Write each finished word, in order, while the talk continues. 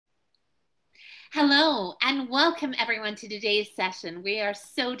Hello and welcome everyone to today's session. We are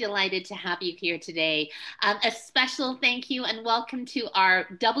so delighted to have you here today. A special thank you and welcome to our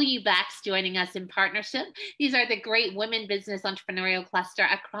WBACs joining us in partnership. These are the great women business entrepreneurial cluster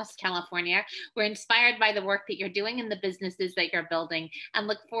across California. We're inspired by the work that you're doing and the businesses that you're building and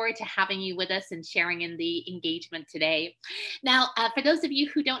look forward to having you with us and sharing in the engagement today. Now, for those of you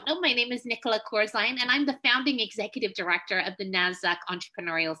who don't know, my name is Nicola Korzine and I'm the founding executive director of the NASDAQ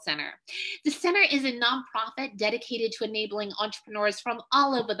Entrepreneurial Center. The center is a nonprofit dedicated to enabling entrepreneurs from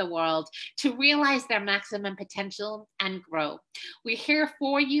all over the world to realize their maximum potential and grow. We're here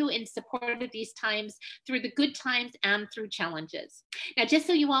for you in support of these times through the good times and through challenges. Now, just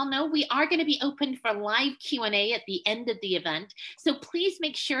so you all know, we are going to be open for live Q&A at the end of the event. So please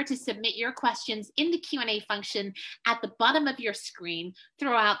make sure to submit your questions in the Q&A function at the bottom of your screen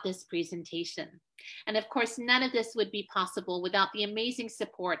throughout this presentation. And of course, none of this would be possible without the amazing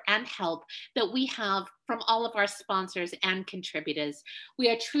support and help that we have from all of our sponsors and contributors. We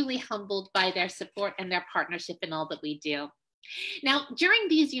are truly humbled by their support and their partnership in all that we do. Now, during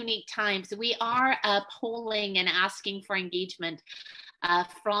these unique times, we are polling and asking for engagement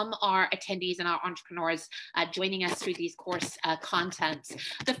from our attendees and our entrepreneurs joining us through these course contents.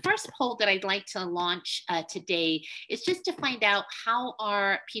 The first poll that I'd like to launch today is just to find out how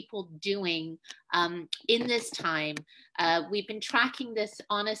are people doing in this time. We've been tracking this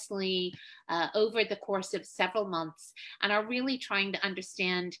honestly over the course of several months and are really trying to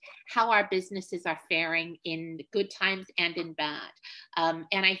understand how our businesses are faring in good times and in bad.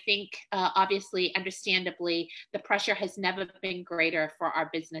 And I think obviously, understandably, the pressure has never been greater for our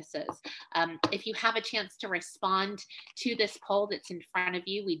businesses. If you have a chance to respond to this poll that's in front of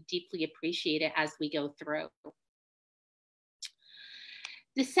you, we deeply appreciate it as we go through.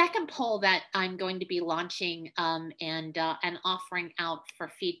 The second poll that I'm going to be launching and offering out for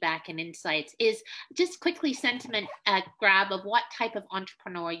feedback and insights is just quickly sentiment grab of what type of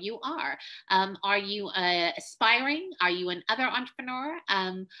entrepreneur you are. Are you aspiring? Are you another entrepreneur?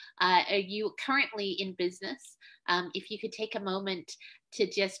 Are you currently in business? If you could take a moment to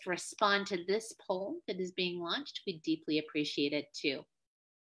just respond to this poll that is being launched, we'd deeply appreciate it too.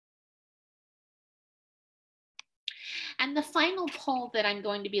 And the final poll that I'm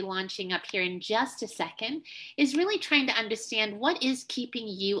going to be launching up here in just a second is really trying to understand what is keeping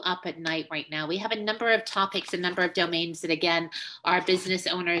you up at night right now. We have a number of topics, a number of domains that, again, our business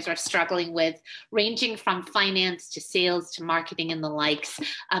owners are struggling with, ranging from finance to sales to marketing and the likes.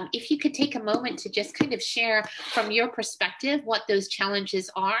 If you could take a moment to just kind of share from your perspective what those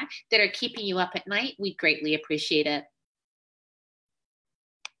challenges are that are keeping you up at night, we'd greatly appreciate it.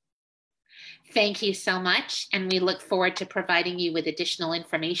 Thank you so much, and we look forward to providing you with additional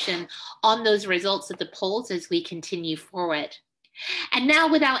information on those results of the polls as we continue forward. And now,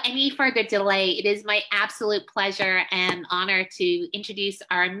 without any further delay, it is my absolute pleasure and honor to introduce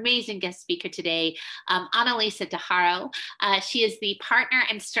our amazing guest speaker today, Analisa DeHaro. She is the partner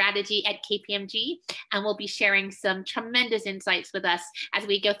and strategy at KPMG and will be sharing some tremendous insights with us as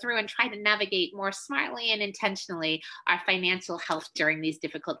we go through and try to navigate more smartly and intentionally our financial health during these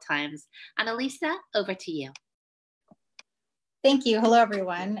difficult times. Analisa, over to you. Thank you. Hello,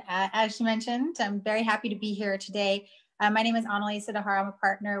 everyone. As you mentioned, I'm very happy to be here today. My name is Analisa DeHaro. I'm a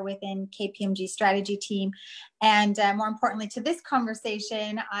partner within KPMG strategy team. And more importantly to this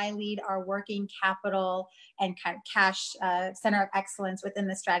conversation, I lead our working capital and kind of cash center of excellence within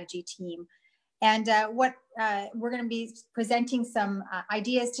the strategy team. And we're going to be presenting some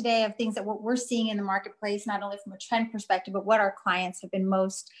ideas today of things that what we're seeing in the marketplace, not only from a trend perspective, but what our clients have been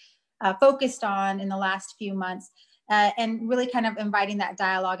most focused on in the last few months, and really kind of inviting that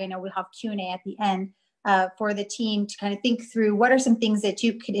dialogue. I know we'll have Q&A at the end. For the team to kind of think through what are some things that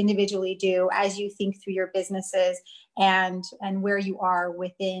you could individually do as you think through your businesses and where you are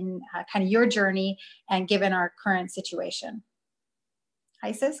within kind of your journey and given our current situation.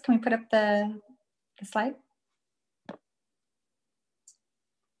 Isis, can we put up the slide?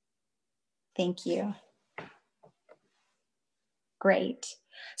 Thank you. Great.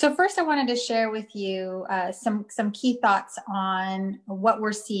 So first, I wanted to share with you some key thoughts on what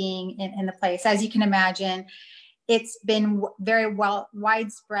we're seeing in the place. As you can imagine, it's been very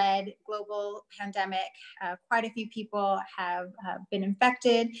widespread global pandemic. Quite a few people have been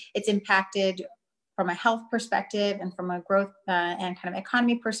infected. It's impacted from a health perspective and from a growth and kind of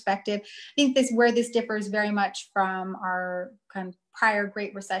economy perspective. I think where this differs very much from our kind of prior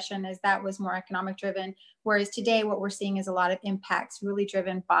Great Recession, as that was more economic driven, whereas today what we're seeing is a lot of impacts really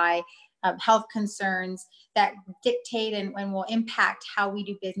driven by health concerns that dictate and will impact how we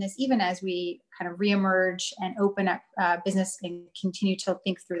do business, even as we kind of reemerge and open up business and continue to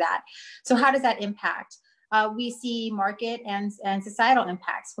think through that. So how does that impact? We see market and societal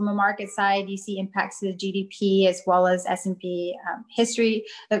impacts. From a market side, you see impacts to the GDP as well as S&P history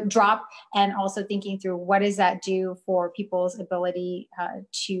drop, and also thinking through what does that do for people's ability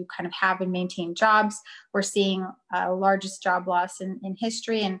to kind of have and maintain jobs. We're seeing largest job loss in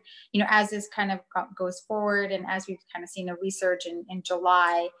history, and as this kind of goes forward, and as we've kind of seen a resurge in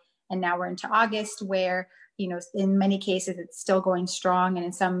July, and now we're into August, where in many cases it's still going strong, and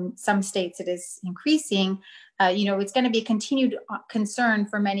in some states it is increasing. It's going to be a continued concern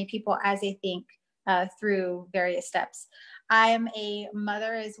for many people as they think through various steps. I am a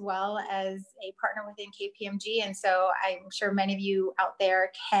mother as well as a partner within KPMG, and so I'm sure many of you out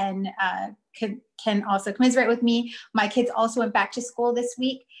there can also commiserate with me. My kids also went back to school this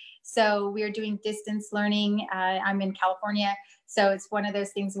week, so we are doing distance learning. I'm in California, so it's one of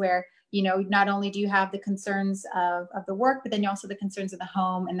those things where not only do you have the concerns of the work, but then you also the concerns of the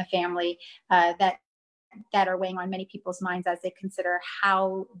home and the family that are weighing on many people's minds as they consider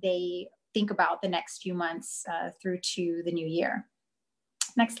how they think about the next few months through to the new year.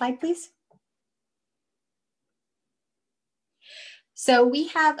 Next slide, please. So we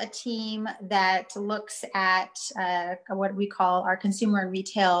have a team that looks at what we call our consumer and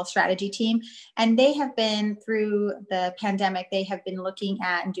retail strategy team. And they have been, through the pandemic, they have been looking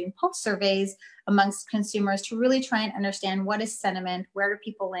at and doing pulse surveys amongst consumers to really try and understand what is sentiment, where are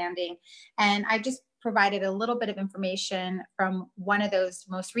people landing. And I just provided a little bit of information from one of those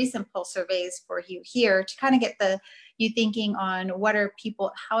most recent pulse surveys for you here to kind of get you thinking on what are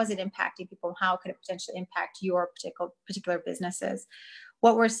people, how is it impacting people, how could it potentially impact your particular businesses.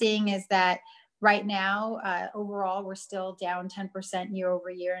 What we're seeing is that right now, overall, we're still down 10% year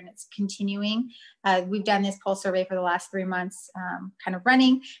over year, and it's continuing. We've done this pulse survey for the last 3 months, kind of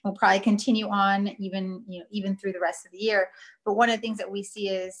running. We'll probably continue on even through the rest of the year. But one of the things that we see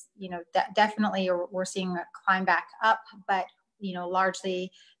is, that definitely we're seeing a climb back up, but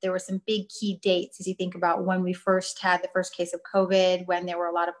largely there were some big key dates as you think about when we first had the first case of COVID, when there were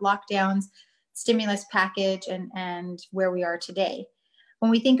a lot of lockdowns, stimulus package, and where we are today. When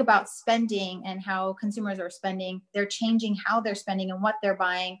we think about spending and how consumers are spending, they're changing how they're spending and what they're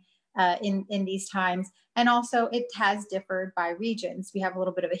buying in these times. And also it has differed by regions. We have a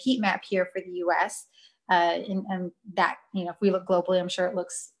little bit of a heat map here for the US. And that, if we look globally, I'm sure it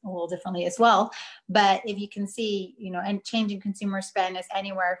looks a little differently as well. But if you can see, and changing consumer spend is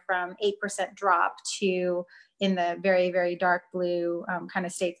anywhere from 8% drop to, in the very, very dark blue kind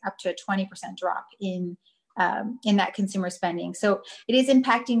of states, up to a 20% drop in that consumer spending. So it is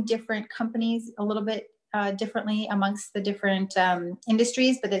impacting different companies a little bit differently amongst the different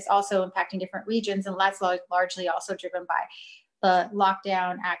industries, but it's also impacting different regions. And that's largely also driven by the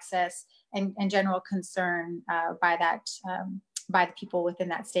lockdown access and general concern by the people within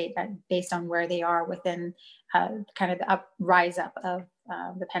that state, based on where they are within kind of the rise up of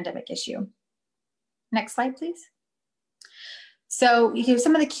the pandemic issue. Next slide, please. So here's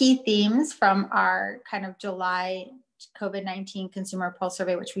some of the key themes from our kind of July COVID-19 consumer pulse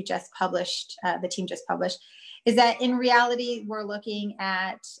survey, which we just published, the team just published, is that in reality, we're looking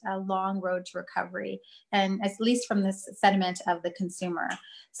at a long road to recovery, and at least from the sentiment of the consumer.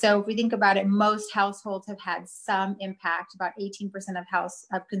 So if we think about it, most households have had some impact. About 18%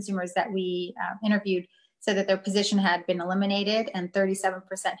 of consumers that we interviewed said that their position had been eliminated, and 37%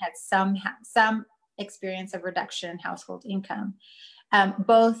 had some experience of reduction in household income.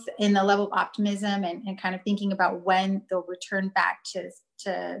 Both in the level of optimism and kind of thinking about when they'll return back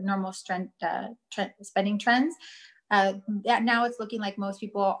to normal spending trends. Now it's looking like most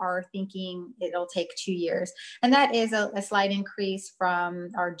people are thinking it'll take 2 years. And that is a slight increase from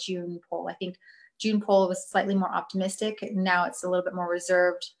our June poll. I think June poll was slightly more optimistic. Now it's a little bit more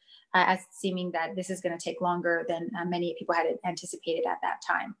reserved, as seeming that this is going to take longer than many people had anticipated at that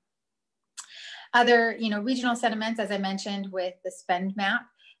time. Other, regional sentiments, as I mentioned with the spend map,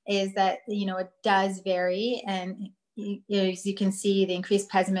 is that, it does vary. And as you can see, the increased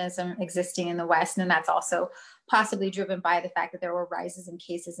pessimism existing in the West, and that's also possibly driven by the fact that there were rises in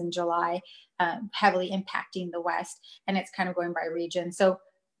cases in July, heavily impacting the West, and it's kind of going by region. So,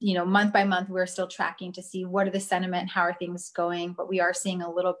 month by month, we're still tracking to see what are the sentiment, how are things going, but we are seeing a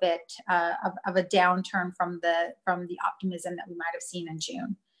little bit of a downturn from the optimism that we might have seen in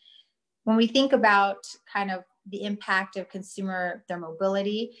June. When we think about kind of the impact of their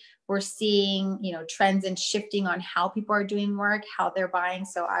mobility, we're seeing, trends and shifting on how people are doing work, how they're buying.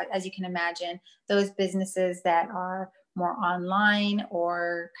 So as you can imagine, those businesses that are more online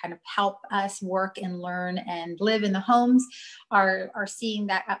or kind of help us work and learn and live in the homes are seeing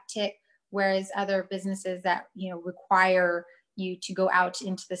that uptick, whereas other businesses that, require you to go out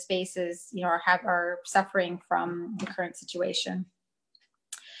into the spaces, are suffering from the current situation.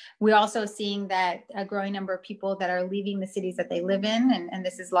 We're also seeing that a growing number of people that are leaving the cities that they live in, and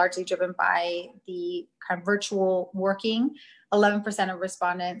this is largely driven by the kind of virtual working. 11% of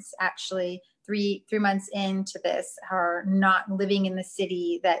respondents actually three months into this are not living in the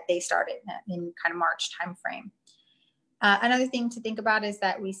city that they started in kind of March timeframe. Another thing to think about is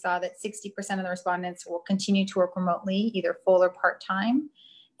that we saw that 60% of the respondents will continue to work remotely, either full or part-time,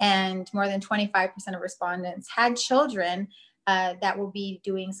 and more than 25% of respondents had children that will be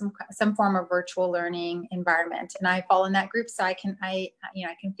doing some form of virtual learning environment. And I fall in that group, so I can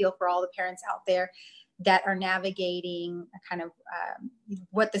feel for all the parents out there that are navigating kind of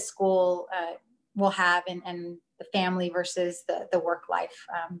what the school will have and the family versus the work-life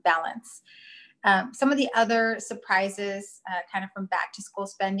balance. Some of the other surprises kind of from back to school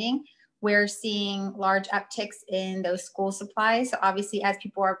spending, we're seeing large upticks in those school supplies. So obviously, as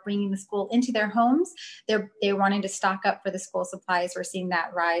people are bringing the school into their homes, they're wanting to stock up for the school supplies. We're seeing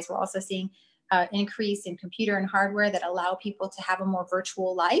that rise. We're also seeing an increase in computer and hardware that allow people to have a more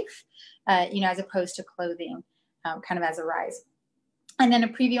virtual life, as opposed to clothing, kind of as a rise. And then a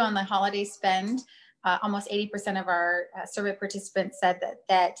preview on the holiday spend. Almost 80% of our survey participants said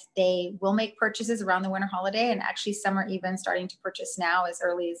that they will make purchases around the winter holiday, and actually some are even starting to purchase now as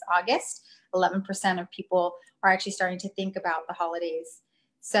early as August. 11% of people are actually starting to think about the holidays.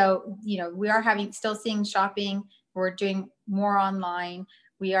 So, we are still seeing shopping. We're doing more online.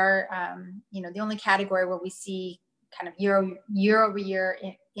 We are, the only category where we see kind of year over year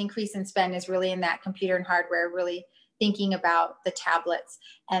increase in spend is really in that computer and hardware, really thinking about the tablets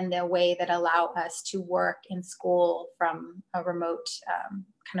and the way that allow us to work in school from a remote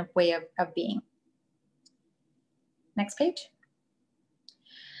kind of way of being. Next page.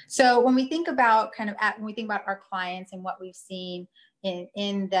 So when we think about our clients and what we've seen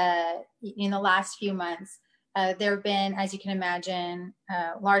in the last few months, there have been, as you can imagine,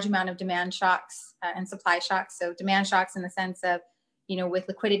 a large amount of demand shocks and supply shocks. So demand shocks in the sense of, with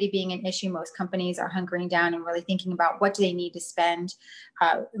liquidity being an issue, most companies are hunkering down and really thinking about what do they need to spend,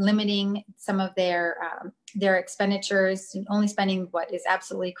 limiting some of their expenditures, only spending what is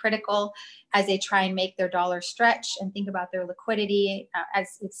absolutely critical as they try and make their dollar stretch and think about their liquidity, as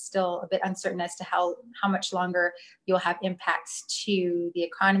it's still a bit uncertain as to how much longer you'll have impacts to the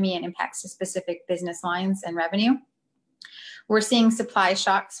economy and impacts to specific business lines and revenue. We're seeing supply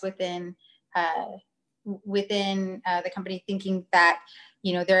shocks within the company, thinking that,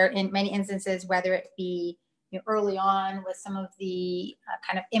 there are in many instances, whether it be early on with some of the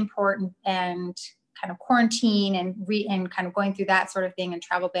kind of import and kind of quarantine and kind of going through that sort of thing, and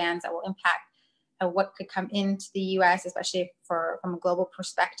travel bans that will impact what could come into the U.S., especially from a global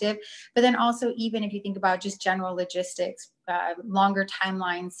perspective. But then also, even if you think about just general logistics, longer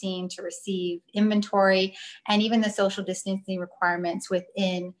timelines seen to receive inventory, and even the social distancing requirements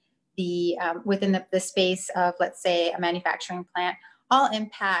within the space of, let's say, a manufacturing plant, all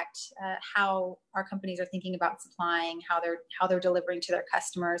impact how our companies are thinking about supplying, how they're delivering to their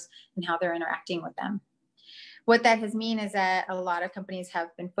customers, and how they're interacting with them. What that has mean is that a lot of companies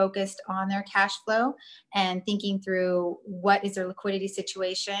have been focused on their cash flow and thinking through what is their liquidity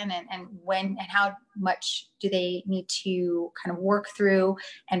situation and when and how much do they need to kind of work through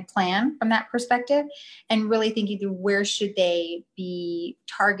and plan from that perspective, and really thinking through where should they be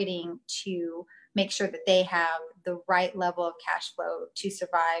targeting to make sure that they have the right level of cash flow to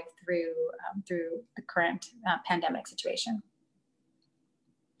survive through the current pandemic situation.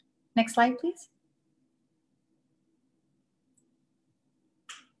 Next slide, please.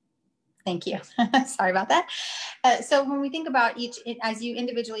 Thank you. Sorry about that. So when we think about as you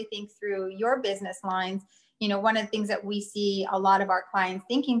individually think through your business lines, one of the things that we see a lot of our clients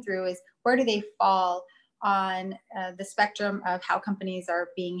thinking through is where do they fall on the spectrum of how companies are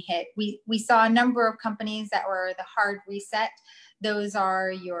being hit. We saw a number of companies that were the hard reset. Those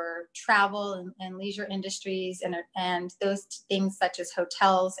are your travel and leisure industries and those things such as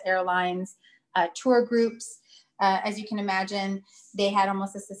hotels, airlines, tour groups. As you can imagine, they had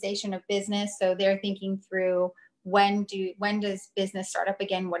almost a cessation of business. So they're thinking through when does business start up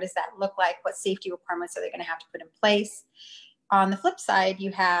again? What does that look like? What safety requirements are they going to have to put in place? On the flip side, you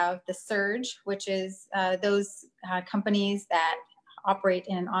have the surge, which is those companies that operate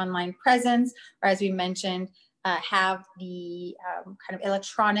in an online presence, or as we mentioned, have the kind of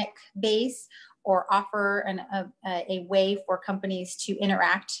electronic base, or offer a way for companies to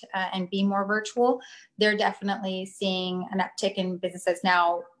interact and be more virtual, they're definitely seeing an uptick in businesses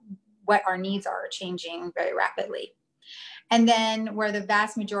now. What our needs are changing very rapidly. And then where the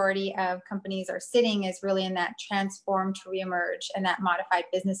vast majority of companies are sitting is really in that transform to reemerge and that modified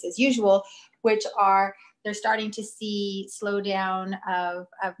business as usual, which are they're starting to see slowdown of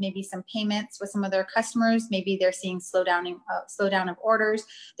maybe some payments with some of their customers. Maybe they're seeing slowdown of orders.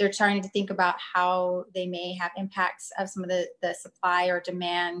 They're trying to think about how they may have impacts of some of the supply or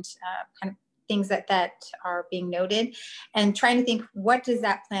demand kind of things that are being noted, and trying to think, what does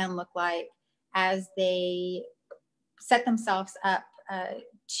that plan look like as they set themselves up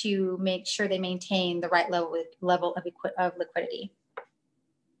to make sure they maintain the right level of liquidity.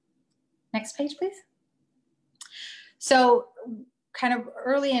 Next page, please. So kind of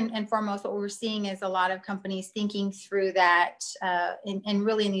early and foremost, what we're seeing is a lot of companies thinking through that and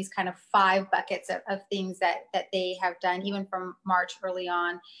really in these kind of 5 buckets of things that they have done, even from March early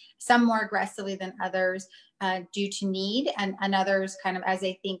on, some more aggressively than others due to need, and others kind of as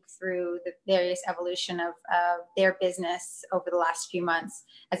they think through the various evolution of their business over the last few months,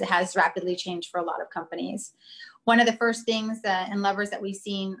 as it has rapidly changed for a lot of companies. One of the first things and levers that we've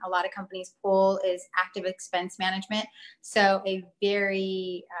seen a lot of companies pull is active expense management. So a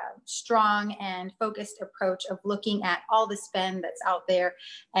very strong and focused approach of looking at all the spend that's out there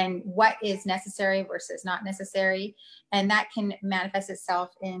and what is necessary versus not necessary. And that can manifest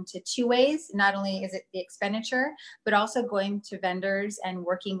itself into 2 ways. Not only is it the expenditure, but also going to vendors and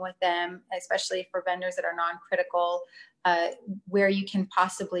working with them, especially for vendors that are non-critical, where you can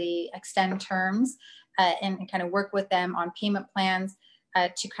possibly extend terms and kind of work with them on payment plans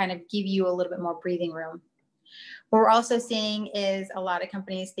to kind of give you a little bit more breathing room. What we're also seeing is a lot of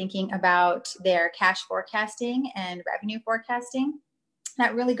companies thinking about their cash forecasting and revenue forecasting.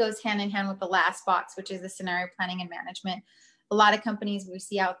 That really goes hand in hand with the last box, which is the scenario planning and management. A lot of companies we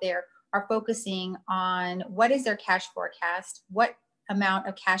see out there are focusing on what is their cash forecast, what amount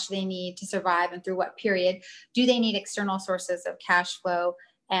of cash they need to survive and through what period. Do they need external sources of cash flow,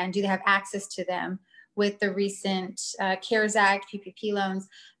 and do they have access to them? With the recent CARES Act, PPP loans,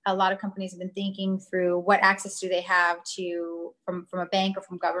 a lot of companies have been thinking through what access do they have to from a bank or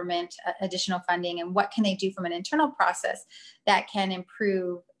from government additional funding, and what can they do from an internal process that can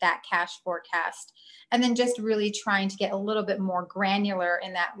improve that cash forecast. And then just really trying to get a little bit more granular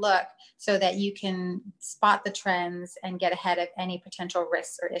in that look so that you can spot the trends and get ahead of any potential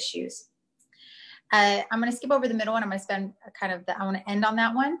risks or issues. I'm going to skip over the middle one. I'm going to spend I want to end on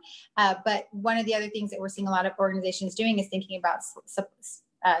that one. But one of the other things that we're seeing a lot of organizations doing is thinking about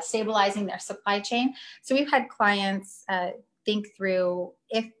stabilizing their supply chain. So we've had clients think through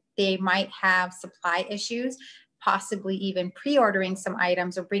if they might have supply issues, possibly even pre-ordering some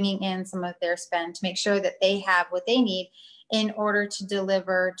items or bringing in some of their spend to make sure that they have what they need in order to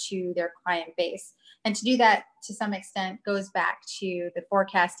deliver to their client base. And to do that, to some extent, goes back to the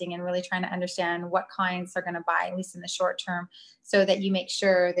forecasting and really trying to understand what clients are going to buy, at least in the short term, so that you make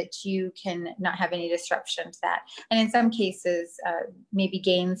sure that you can not have any disruption to that. And in some cases, maybe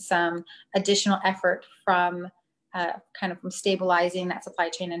gain some additional effort from kind of from stabilizing that supply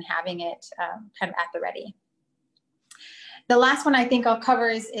chain and having it kind of at the ready. The last one I think I'll cover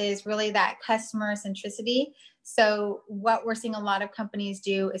is really that customer centricity. So what we're seeing a lot of companies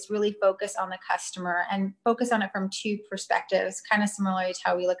do is really focus on the customer and focus on it from 2 perspectives, kind of similar to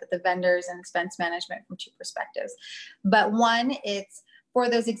how we look at the vendors and expense management from 2 perspectives. But one, it's for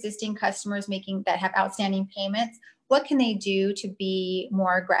those existing customers that have outstanding payments. What can they do to be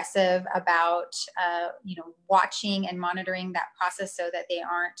more aggressive about, watching and monitoring that process so that they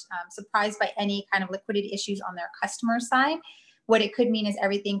aren't surprised by any kind of liquidity issues on their customer side? What it could mean is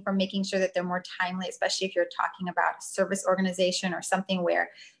everything from making sure that they're more timely, especially if you're talking about a service organization or something where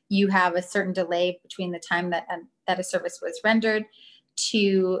you have a certain delay between the time that a service was rendered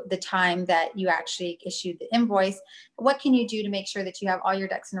to the time that you actually issued the invoice. What can you do to make sure that you have all your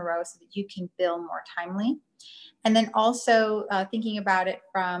ducks in a row so that you can bill more timely? And then also thinking about it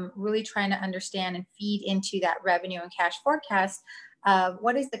from really trying to understand and feed into that revenue and cash forecast.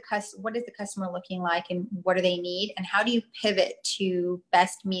 What is the customer looking like, and what do they need, and how do you pivot to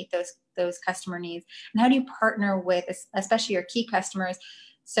best meet those customer needs, and how do you partner with especially your key customers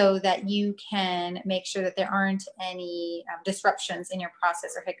so that you can make sure that there aren't any disruptions in your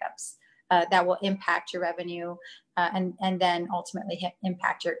process or hiccups that will impact your revenue and then ultimately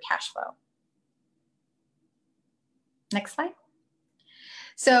impact your cash flow. Next slide.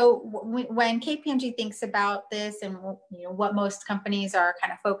 So when KPMG thinks about this and what most companies are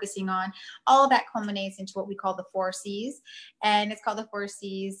kind of focusing on, all of that culminates into what we call the 4 C's. And it's called the 4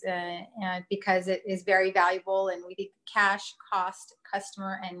 C's because it is very valuable. And we think cash, cost,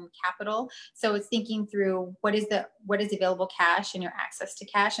 customer, and capital. So it's thinking through what is available cash and your access to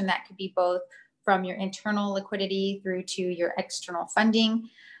cash. And that could be both from your internal liquidity through to your external funding.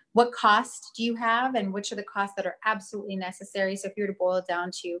 What costs do you have, and which are the costs that are absolutely necessary? So if you were to boil it down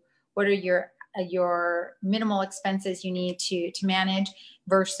to what are your minimal expenses you need to manage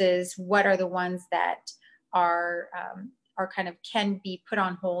versus what are the ones that are kind of can be put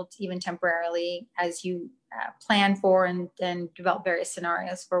on hold even temporarily as you plan for and develop various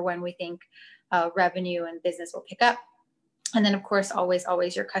scenarios for when we think revenue and business will pick up. And then, of course,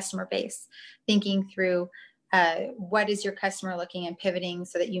 always your customer base, thinking through what is your customer looking and pivoting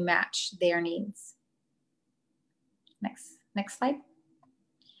so that you match their needs. Next slide.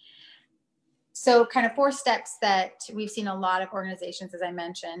 So kind of 4 steps that we've seen a lot of organizations, as I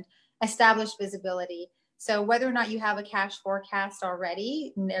mentioned. Establish visibility. So whether or not you have a cash forecast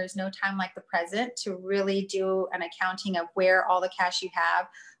already, there's no time like the present to really do an accounting of where all the cash you have,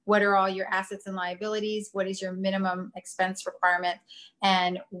 what are all your assets and liabilities, what is your minimum expense requirement,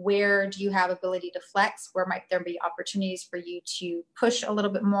 and where do you have ability to flex, where might there be opportunities for you to push a little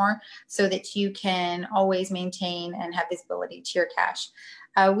bit more so that you can always maintain and have visibility to your cash.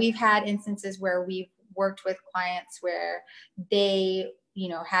 We've had instances where we've worked with clients where they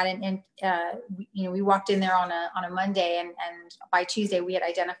had we walked in there on a Monday and by Tuesday we had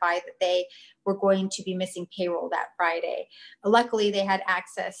identified that they were going to be missing payroll that Friday. Luckily, they had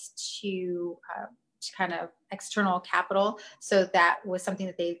access to kind of external capital. So that was something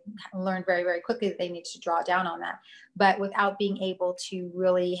that they learned very, very quickly that they needed to draw down on that. But without being able to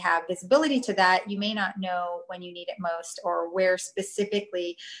really have visibility to that, you may not know when you need it most or where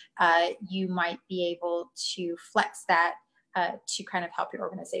specifically you might be able to flex that to kind of help your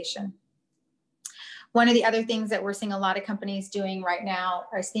organization. One of the other things that we're seeing a lot of companies doing right now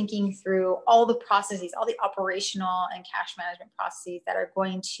is thinking through all the processes, all the operational and cash management processes that are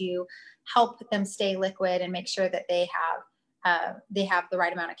going to help them stay liquid and make sure that they have the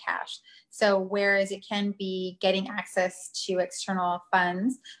right amount of cash. So whereas it can be getting access to external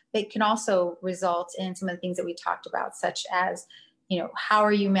funds, it can also result in some of the things that we talked about, such as, how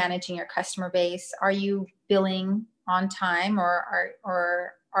are you managing your customer base? Are you billing on time, or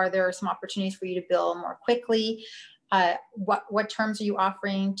are there some opportunities for you to bill more quickly? What terms are you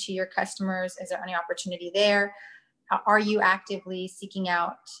offering to your customers? Is there any opportunity there? Are you actively seeking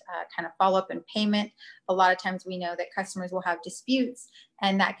out kind of follow-up and payment? A lot of times we know that customers will have disputes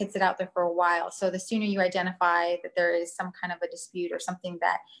and that could sit out there for a while. So the sooner you identify that there is some kind of a dispute or something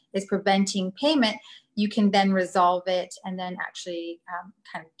that is preventing payment, you can then resolve it and then actually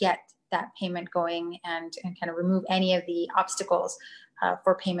kind of get that payment going and kind of remove any of the obstacles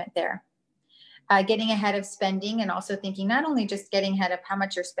for payment there. Getting ahead of spending and also thinking not only just getting ahead of how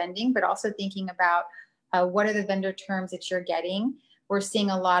much you're spending, but also thinking about what are the vendor terms that you're getting. We're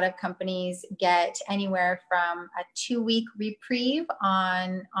seeing a lot of companies get anywhere from a 2-week reprieve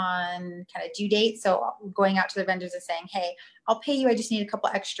on kind of due date. So going out to their vendors and saying, hey, I'll pay you, I just need a couple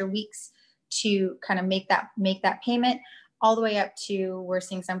extra weeks to kind of make that payment, all the way up to we're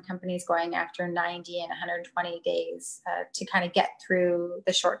seeing some companies going after 90 and 120 days to kind of get through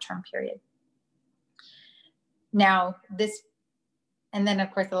the short-term period. Now and then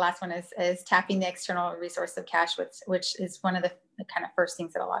of course the last one is tapping the external resource of cash, which is one of the kind of first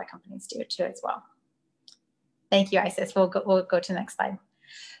things that a lot of companies do too as well. Thank you, Isis. We'll go to the next slide.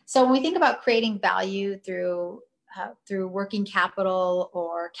 So when we think about creating value through working capital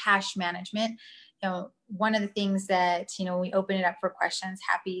or cash management, one of the things that, we open it up for questions,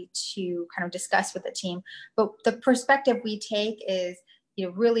 happy to kind of discuss with the team. But the perspective we take is,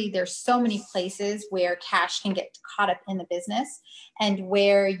 really there's so many places where cash can get caught up in the business and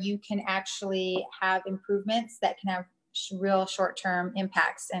where you can actually have improvements that can have real short-term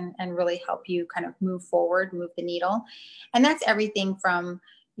impacts and really help you kind of move forward, move the needle. And that's everything from,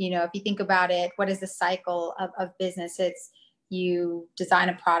 if you think about it, what is the cycle of business? It's you design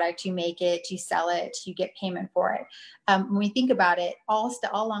a product, you make it, you sell it, you get payment for it. When we think about it, all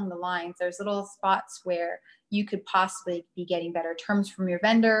along the lines, there's little spots where you could possibly be getting better terms from your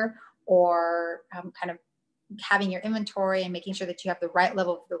vendor or kind of having your inventory and making sure that you have the right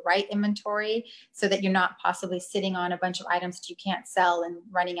level of the right inventory so that you're not possibly sitting on a bunch of items that you can't sell and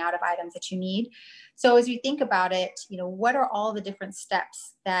running out of items that you need. So as we think about it, what are all the different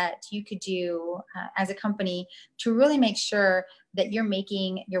steps that you could do as a company to really make sure that you're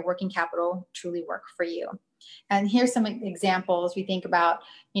making your working capital truly work for you? And here's some examples we think about.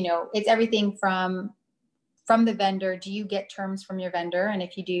 It's everything from the vendor. Do you get terms from your vendor? And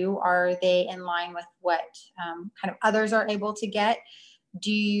if you do, are they in line with what kind of others are able to get?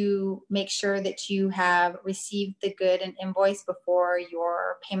 Do you make sure that you have received the good and invoice before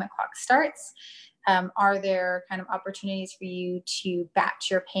your payment clock starts? Are there kind of opportunities for you to batch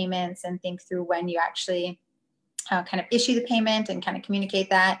your payments and think through when you actually kind of issue the payment and kind of communicate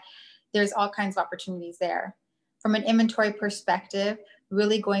that? There's all kinds of opportunities there. From an inventory perspective,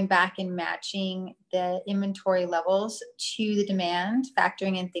 really going back and matching the inventory levels to the demand,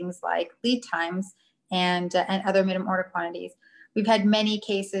 factoring in things like lead times and other minimum order quantities. We've had many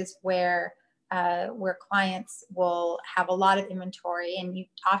cases where clients will have a lot of inventory, and you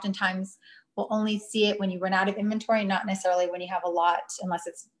oftentimes will only see it when you run out of inventory, not necessarily when you have a lot, unless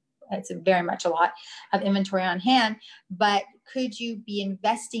it's very much a lot of inventory on hand. But could you be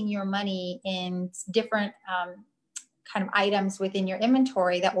investing your money in different kind of items within your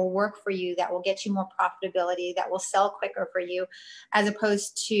inventory that will work for you, that will get you more profitability, that will sell quicker for you, as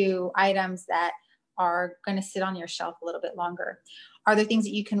opposed to items that are going to sit on your shelf a little bit longer? Are there things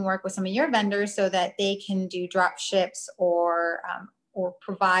that you can work with some of your vendors so that they can do drop ships or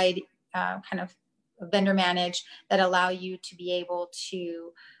provide kind of vendor manage that allow you to be able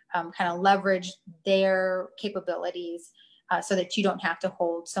to kind of leverage their capabilities so that you don't have to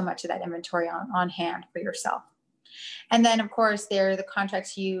hold so much of that inventory on hand for yourself? And then, of course, there are the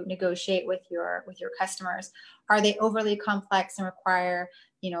contracts you negotiate with your customers. Are they overly complex and require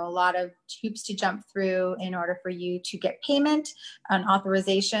a lot of hoops to jump through in order for you to get payment on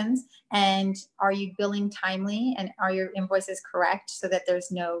authorizations? And are you billing timely? And are your invoices correct so that there's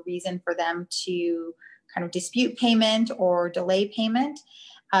no reason for them to kind of dispute payment or delay payment?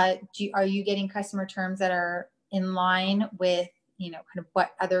 Are you getting customer terms that are in line with kind of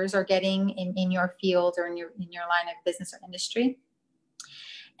what others are getting in your field or in your line of business or industry?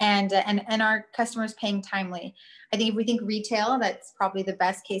 And our customers paying timely. I think if we think retail, that's probably the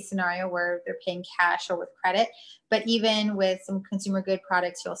best case scenario where they're paying cash or with credit. But even with some consumer good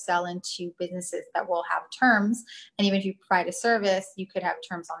products, you'll sell into businesses that will have terms. And even if you provide a service, you could have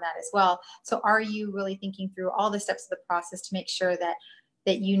terms on that as well. So are you really thinking through all the steps of the process to make sure that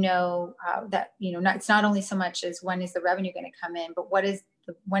it's not only so much as when is the revenue going to come in, but when is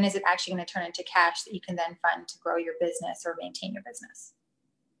it actually going to turn into cash that you can then fund to grow your business or maintain your business?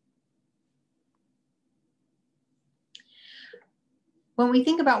 When we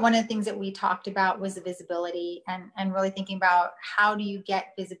think about, one of the things that we talked about was the visibility and really thinking about how do you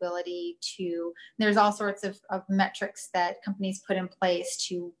get visibility to, there's all sorts of metrics that companies put in place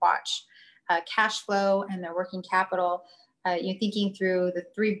to watch cash flow and their working capital. You're thinking through the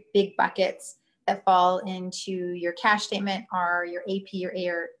three big buckets that fall into your cash statement are your AP, your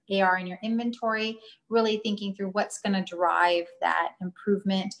AR, and your inventory, really thinking through what's going to drive that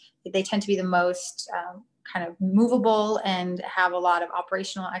improvement. They tend to be the most kind of movable and have a lot of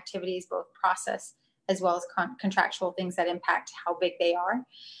operational activities, both process as well as contractual things that impact how big they are.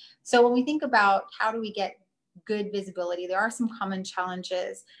 So when we think about how do we get good visibility, there are some common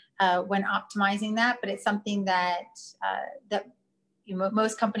challenges when optimizing that, but it's something that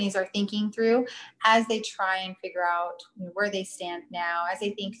most companies are thinking through as they try and figure out where they stand now, as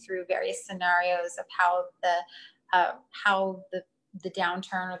they think through various scenarios of how the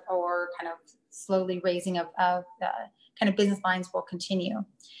downturn or kind of slowly raising of kind of business lines will continue.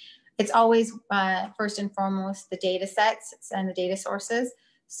 It's always first and foremost the data sets and the data sources.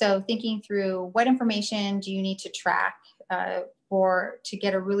 So thinking through what information do you need to track to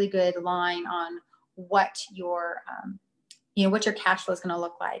get a really good line on what your what your cash flow is going to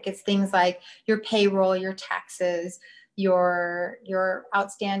look like. It's things like your payroll, your taxes, your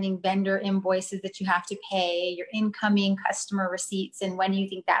outstanding vendor invoices that you have to pay, your incoming customer receipts, and when you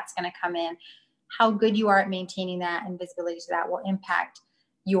think that's going to come in. How good you are at maintaining that and visibility to that will impact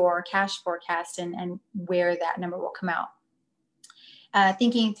your cash forecast and where that number will come out.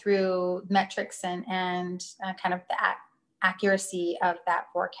 Thinking through metrics and kind of the accuracy of that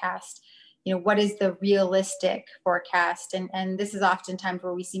forecast. What is the realistic forecast? And this is oftentimes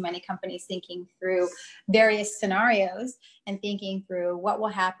where we see many companies thinking through various scenarios and thinking through what will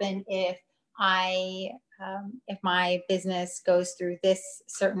happen if my business goes through this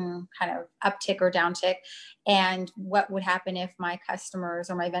certain kind of uptick or downtick, and what would happen if my customers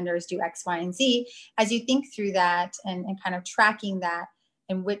or my vendors do X, Y, and Z. As you think through that and kind of tracking that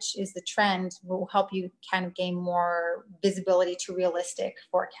and which is the trend will help you kind of gain more visibility to realistic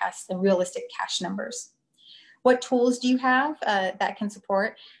forecasts and realistic cash numbers. What tools do you have that can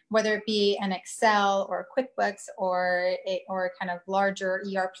support, whether it be an Excel or QuickBooks or a kind of larger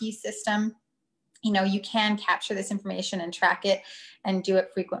ERP system? you can capture this information and track it and do it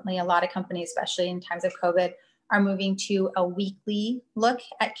frequently. A lot of companies, especially in times of COVID, are moving to a weekly look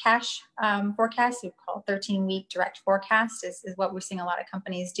at cash forecast. We call 13-week direct forecast is what we're seeing a lot of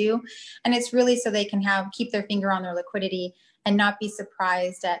companies do. And it's really so they can keep their finger on their liquidity and not be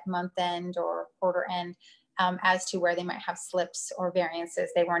surprised at month end or quarter end as to where they might have slips or variances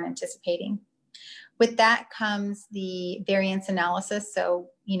they weren't anticipating. With that comes the variance analysis. So,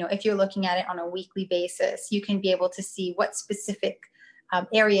 if you're looking at it on a weekly basis, you can be able to see what specific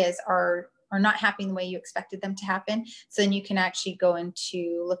areas are not happening the way you expected them to happen. So then you can actually go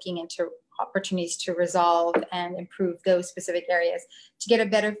into looking into opportunities to resolve and improve those specific areas to get a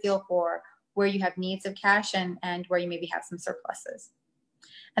better feel for where you have needs of cash and where you maybe have some surpluses.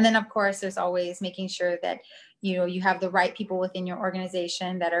 And then, of course, there's always making sure that you have the right people within your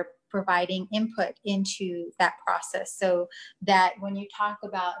organization that are providing input into that process, so that when you talk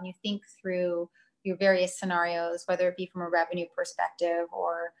about and you think through your various scenarios, whether it be from a revenue perspective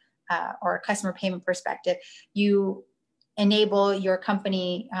or a customer payment perspective, you enable your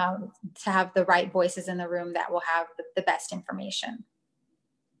company to have the right voices in the room that will have the best information.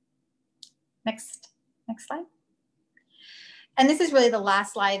 Next slide. And this is really the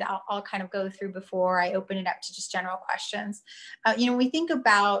last slide I'll kind of go through before I open it up to just general questions. When we think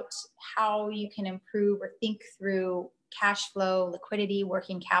about how you can improve or think through cash flow, liquidity,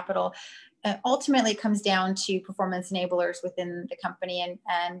 working capital, ultimately it comes down to performance enablers within the company.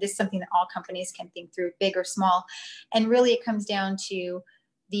 And this is something that all companies can think through, big or small. And really it comes down to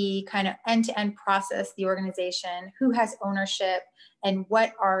the kind of end-to-end process, the organization, who has ownership, and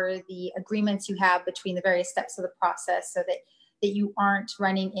what are the agreements you have between the various steps of the process, so that you aren't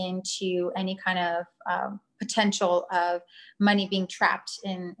running into any kind of potential of money being trapped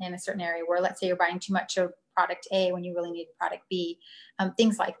in a certain area where, let's say, you're buying too much of product A when you really need product B,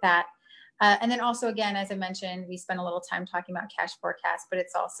 things like that. And then also, again, as I mentioned, we spent a little time talking about cash forecast, but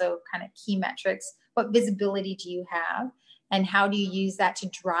it's also kind of key metrics. What visibility do you have, and how do you use that to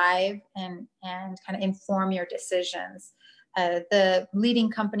drive and kind of inform your decisions? The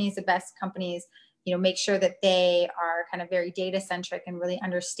leading companies, the best companies, make sure that they are kind of very data centric and really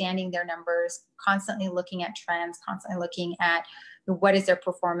understanding their numbers, constantly looking at trends, constantly looking at what is their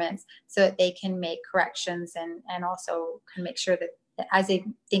performance, so that they can make corrections and also can make sure that as they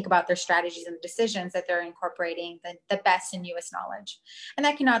think about their strategies and decisions, that they're incorporating the best and newest knowledge. And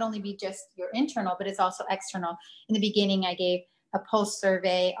that can not only be just your internal, but it's also external. In the beginning, I gave a pulse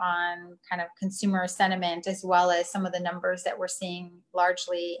survey on kind of consumer sentiment, as well as some of the numbers that we're seeing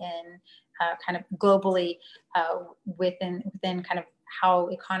largely in kind of globally within kind of how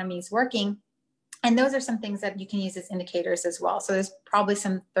economy is working. And those are some things that you can use as indicators as well. So there's probably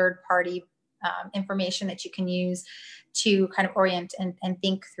some third-party information that you can use to kind of orient and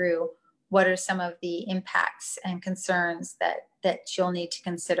think through what are some of the impacts and concerns that you'll need to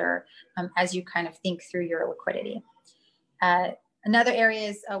consider as you kind of think through your liquidity. Another area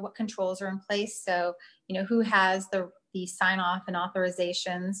is what controls are in place. So, who has the sign-off and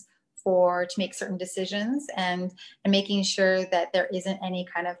authorizations to make certain decisions, and making sure that there isn't any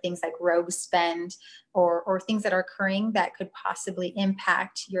kind of things like rogue spend or things that are occurring that could possibly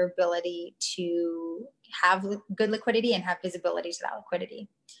impact your ability to have good liquidity and have visibility to that liquidity.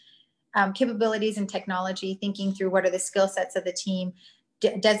 Capabilities and technology, thinking through what are the skill sets of the team.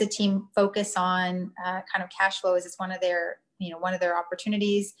 Does the team focus on kind of cash flow? Is this one of their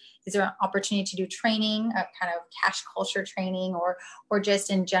opportunities? Is there an opportunity to do training, kind of cash culture training, or just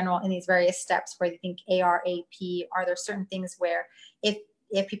in general in these various steps where you think AR, AP, are there certain things where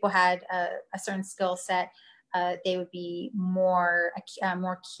if people had a certain skill set, they would be more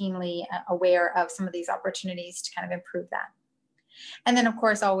keenly aware of some of these opportunities to kind of improve that. And then, of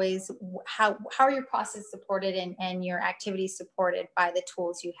course, always how are your processes supported and your activities supported by the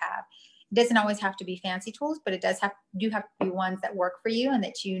tools you have. It doesn't always have to be fancy tools, but it do have to be ones that work for you and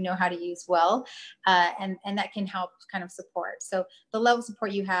that you know how to use well, and that can help kind of support. So the level of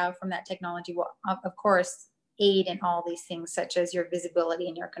support you have from that technology will, of course, aid in all these things, such as your visibility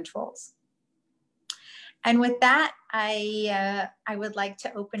and your controls. And with that, I would like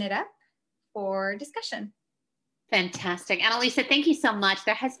to open it up for discussion. Fantastic. Analisa, thank you so much.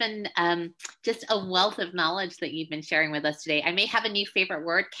 There has been just a wealth of knowledge that you've been sharing with us today. I may have a new favorite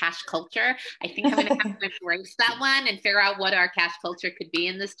word, cash culture. I think I'm going to have to embrace that one and figure out what our cash culture could be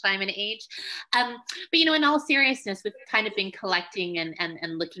in this time and age. But, in all seriousness, we've kind of been collecting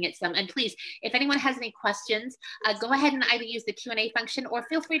and looking at some. And please, if anyone has any questions, go ahead and either use the Q&A function or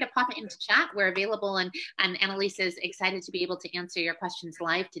feel free to pop it into chat. We're available, and Analisa is excited to be able to answer your questions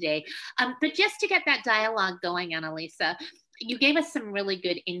live today. But just to get that dialogue going, Analisa, you gave us some really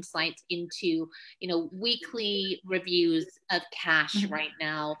good insights into, weekly reviews of cash right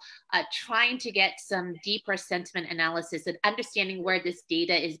now, trying to get some deeper sentiment analysis and understanding where this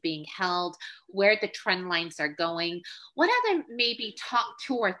data is being held, where the trend lines are going. What other maybe top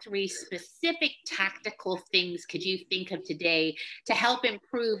 2 or 3 specific tactical things could you think of today to help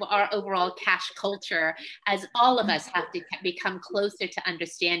improve our overall cash culture, as all of us have to become closer to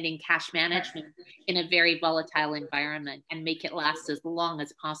understanding cash management in a very volatile environment and make it last as long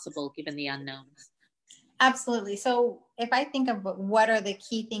as possible given the unknowns? Absolutely. So if I think of what are the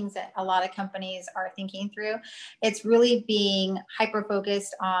key things that a lot of companies are thinking through, it's really being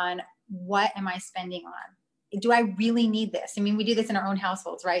hyper-focused on what am I spending on? Do I really need this? I mean, we do this in our own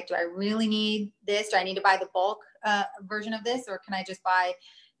households, right? Do I really need this? Do I need to buy the bulk version of this? Or can I just buy,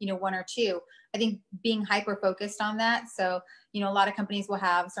 1 or 2? I think being hyper-focused on that. So, a lot of companies will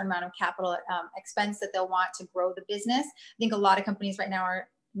have a certain amount of capital expense that they'll want to grow the business. I think a lot of companies right now are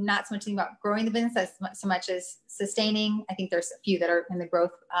not so much thinking about growing the business as so much as sustaining. I think there's a few that are in the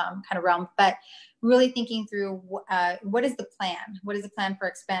growth kind of realm, but really thinking through what is the plan? What is the plan for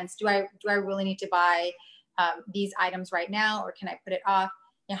expense? Do I really need to buy these items right now, or can I put it off?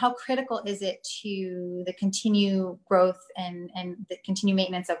 How critical is it to the continued growth and the continued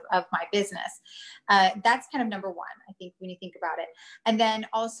maintenance of my business? That's kind of number one, I think, when you think about it. And then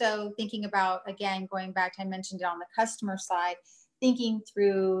also thinking about, again, going back, I mentioned it on the customer side, thinking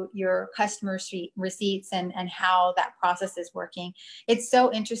through your customer receipts and how that process is working. It's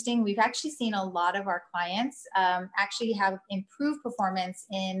so interesting. We've actually seen a lot of our clients actually have improved performance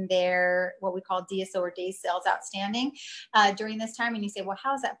in their, what we call DSO, or days sales outstanding, during this time. And you say, well,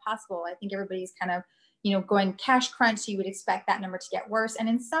 how is that possible? I think everybody's kind of going cash crunch. You would expect that number to get worse. And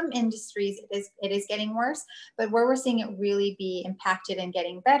in some industries, it is getting worse. But where we're seeing it really be impacted and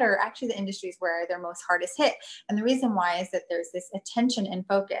getting better, actually the industries where they're most hardest hit. And the reason why is that there's this attention and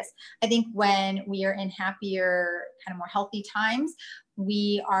focus. I think when we are in happier, kind of more healthy times,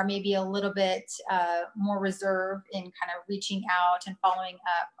 we are maybe a little bit more reserved in kind of reaching out and following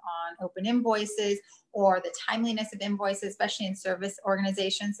up on open invoices or the timeliness of invoices, especially in service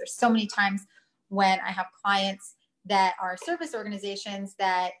organizations. There's so many times when I have clients that are service organizations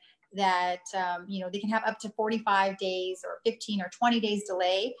that they can have up to 45 days or 15 or 20 days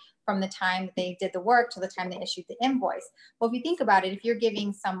delay from the time that they did the work to the time they issued the invoice. Well, if you think about it, if you're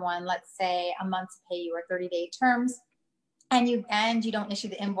giving someone, let's say, a month to pay you, or 30-day terms, and you don't issue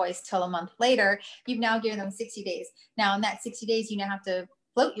the invoice till a month later, you've now given them 60 days. Now, in that 60 days, you now have to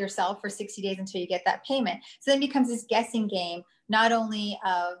float yourself for 60 days until you get that payment. So then it becomes this guessing game, not only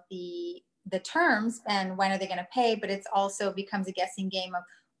of the terms and when are they going to pay, but it's also becomes a guessing game of,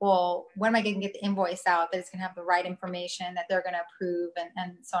 well, when am I going to get the invoice out that it's going to have the right information that they're going to approve,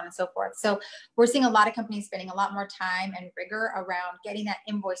 and so on and so forth. So we're seeing a lot of companies spending a lot more time and rigor around getting that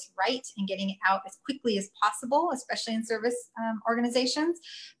invoice right and getting it out as quickly as possible, especially in service organizations,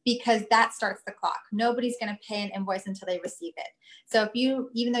 because that starts the clock. Nobody's going to pay an invoice until they receive it. So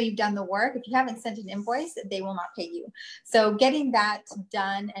even though you've done the work, if you haven't sent an invoice, they will not pay you. So getting that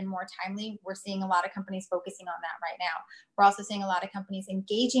done and more timely, we're seeing a lot of companies focusing on that right now. We're also seeing a lot of companies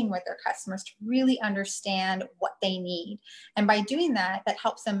engaging with their customers to really understand what they need. And by doing that, that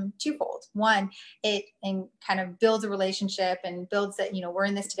helps them twofold. One, it kind of builds a relationship and builds that, we're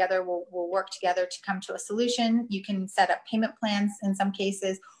in this together, we'll work together to come to a solution. You can set up payment plans in some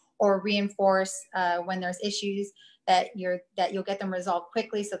cases, or reinforce when there's issues that you'll get them resolved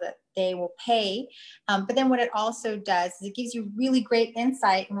quickly so that they will pay. But then what it also does is it gives you really great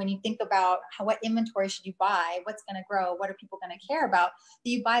insight. And when you think about what inventory should you buy, what's going to grow, what are people going to care about, that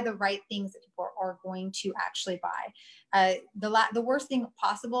you buy the right things that people are going to actually buy. The worst thing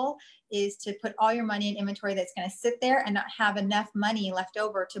possible is to put all your money in inventory that's going to sit there and not have enough money left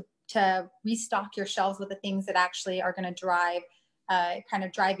over to restock your shelves with the things that actually are going to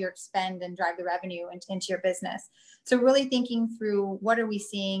drive your spend and drive the revenue into your business. So really thinking through, what are we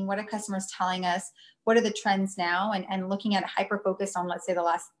seeing? What are customers telling us? What are the trends now? And looking at hyper-focus on, let's say, the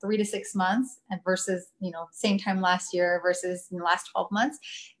last 3 to 6 months versus, same time last year versus in the last 12 months.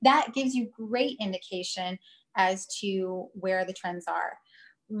 That gives you great indication as to where the trends are.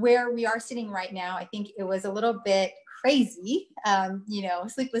 Where we are sitting right now, I think it was a little bit crazy,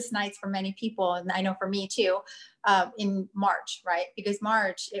 sleepless nights for many people. And I know for me too, in March, right? Because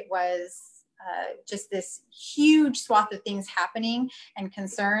March, it was just this huge swath of things happening and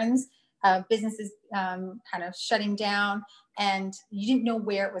concerns, businesses kind of shutting down, and you didn't know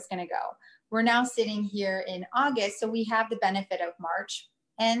where it was going to go. We're now sitting here in August, so we have the benefit of March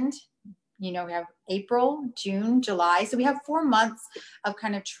end we have April, June, July. So we have 4 months of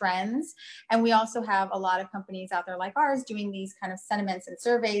kind of trends. And we also have a lot of companies out there like ours doing these kind of sentiments and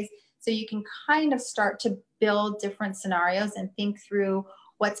surveys. So you can kind of start to build different scenarios and think through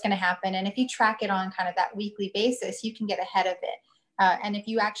what's going to happen. And if you track it on kind of that weekly basis, you can get ahead of it. And if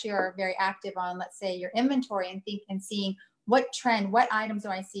you actually are very active on, let's say, your inventory and seeing what trend, what items do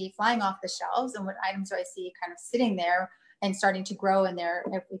I see flying off the shelves and what items do I see kind of sitting there and starting to grow in there.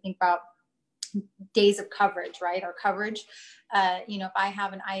 If we think about days of coverage, right? Or coverage, if I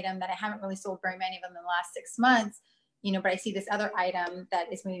have an item that I haven't really sold very many of them in the last 6 months, but I see this other item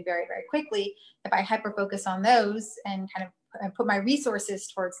that is moving very, very quickly. If I hyper focus on those and kind of put my resources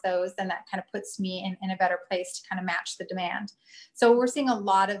towards those, then that kind of puts me in a better place to kind of match the demand. So we're seeing a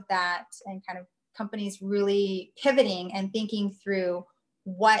lot of that and kind of companies really pivoting and thinking through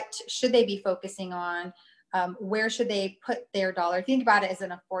what should they be focusing on, where should they put their dollar. Think about it as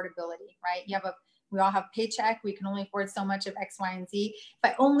an affordability, right? We all have a paycheck. We can only afford so much of X, Y, and Z.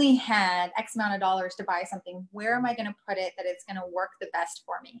 If I only had X amount of dollars to buy something, where am I going to put it that it's going to work the best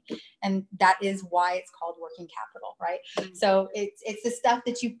for me? And that is why it's called working capital, right? Mm-hmm. So it's the stuff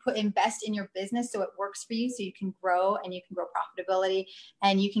that you invest in your business so it works for you, so you can grow and you can grow profitability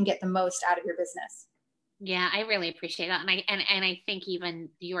and you can get the most out of your business. Yeah, I really appreciate that. And I think even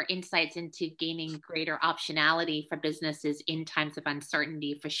your insights into gaining greater optionality for businesses in times of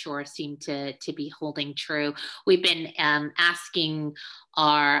uncertainty for sure seem to be holding true. We've been asking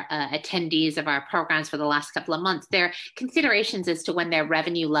our attendees of our programs for the last couple of months their considerations as to when their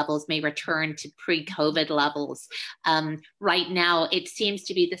revenue levels may return to pre-COVID levels. Right now, it seems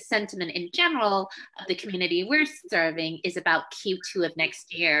to be the sentiment in general of the community we're serving is about Q2 of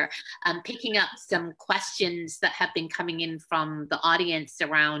next year. Picking up some questions that have been coming in from the audience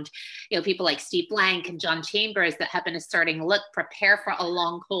around, people like Steve Blank and John Chambers that have been asserting, look, prepare for a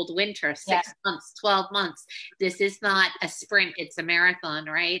long, cold winter, 6 months, 12 months. This is not a sprint, it's a marathon,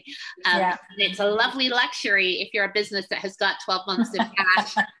 right? It's a lovely luxury if you're a business that has got 12 months of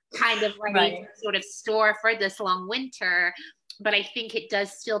cash kind of ready to sort of store for this long winter. But I think it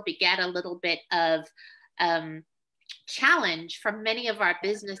does still beget a little bit of challenge for many of our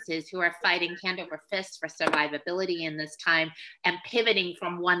businesses who are fighting hand over fist for survivability in this time and pivoting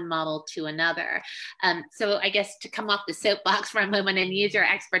from one model to another. So I guess to come off the soapbox for a moment and use your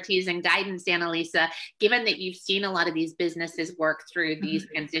expertise and guidance, Analisa, given that you've seen a lot of these businesses work through these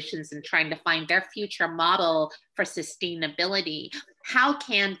transitions and trying to find their future model for sustainability, how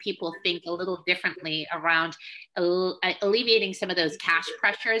can people think a little differently around alleviating some of those cash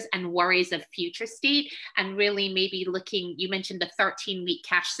pressures and worries of future state and really maybe looking, you mentioned the 13-week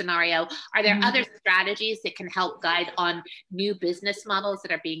cash scenario. Are there other strategies that can help guide on new business models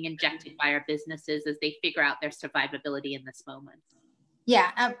that are being injected by our businesses as they figure out their survivability in this moment?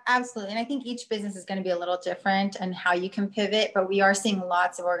 Yeah, absolutely. And I think each business is going to be a little different and how you can pivot, but we are seeing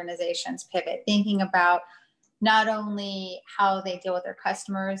lots of organizations pivot, thinking about not only how they deal with their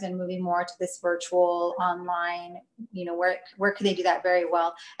customers and moving more to this virtual online, where could they do that very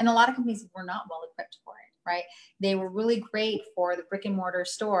well? And a lot of companies were not well equipped for it, right? They were really great for the brick and mortar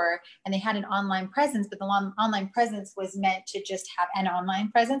store and they had an online presence, but the online presence was meant to just have an online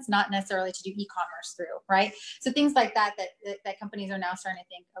presence, not necessarily to do e-commerce through, right? So things like that companies are now starting to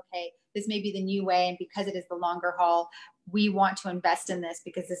think, okay, this may be the new way. And because it is the longer haul, we want to invest in this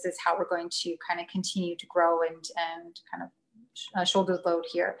because this is how we're going to kind of continue to grow and kind of shoulder the load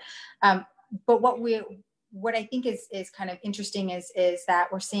here. But what I think is kind of interesting is that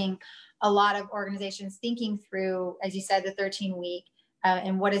we're seeing a lot of organizations thinking through, as you said, the 13-week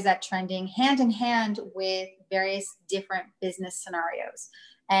and what is that trending hand in hand with various different business scenarios.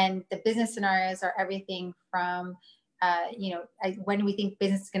 And the business scenarios are everything from when do we think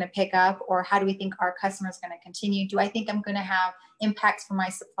business is going to pick up, or how do we think our customers are going to continue? Do I think I'm going to have impacts from my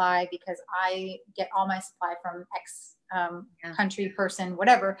supply because I get all my supply from X country, person,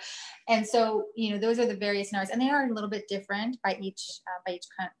 whatever? And so, those are the various scenarios, and they are a little bit different by each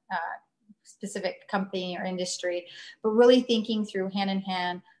specific company or industry, but really thinking through hand in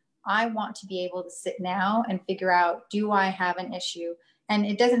hand. I want to be able to sit now and figure out, do I have an issue? And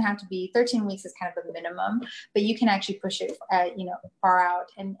it doesn't have to be 13 weeks is kind of the minimum, but you can actually push it, far out.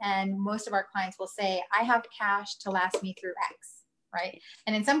 And most of our clients will say, I have cash to last me through X, right?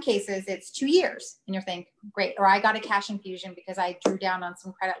 And in some cases it's 2 years and you're thinking, great. Or I got a cash infusion because I drew down on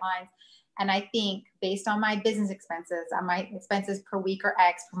some credit lines. And I think based on my business expenses, on my expenses per week or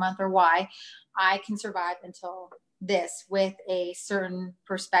X, per month or Y, I can survive until this with a certain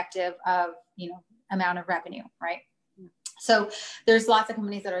perspective of, amount of revenue, right? So there's lots of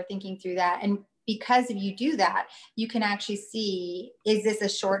companies that are thinking through that. And because if you do that, you can actually see, is this a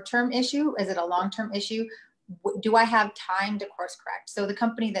short-term issue? Is it a long-term issue? Do I have time to course correct? So the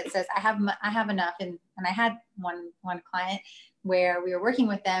company that says I have enough, and I had one client where we were working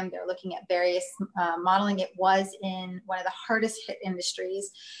with them. They're looking at various modeling. It was in one of the hardest hit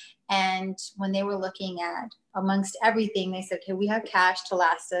industries. And when they were looking at amongst everything, they said, okay, we have cash to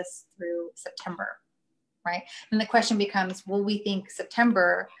last us through September, right? And the question becomes, will we think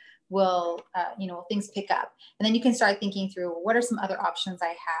September will things pick up? And then you can start thinking through, what are some other options I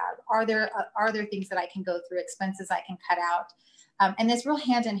have? Are there things that I can go through, expenses I can cut out? And it's real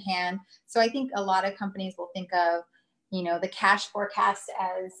hand in hand. So I think a lot of companies will think of, the cash forecast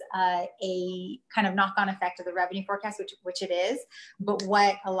as a kind of knock-on effect of the revenue forecast, which it is. But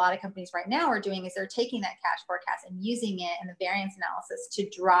what a lot of companies right now are doing is they're taking that cash forecast and using it in the variance analysis to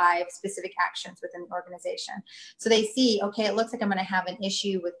drive specific actions within the organization. So they see, okay, it looks like I'm going to have an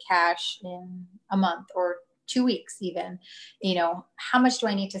issue with cash in a month or 2 weeks even. How much do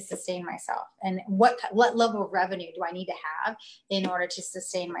I need to sustain myself? And what level of revenue do I need to have in order to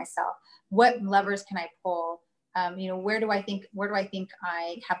sustain myself? What levers can I pull? Where do I think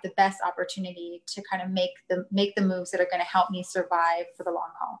I have the best opportunity to kind of make the moves that are going to help me survive for the long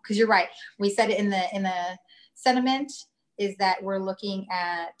haul? Because you're right. We said it in the sentiment is that we're looking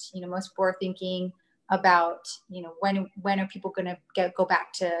at, most people are thinking about, when are people going to go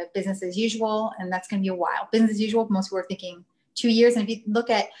back to business as usual? And that's going to be a while. Business as usual, most people are thinking 2 years. And if you look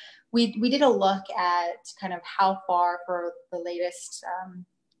at, we did a look at kind of how far for the latest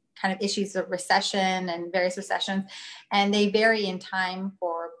kind of issues of recession and various recessions, and they vary in time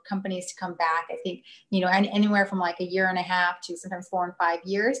for companies to come back. I think, anywhere from like a year and a half to sometimes 4 and 5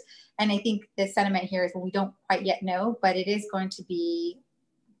 years. And I think the sentiment here is, well, we don't quite yet know, but it is going to be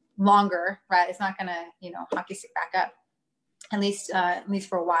longer, right? It's not going to, hockey stick back up, at least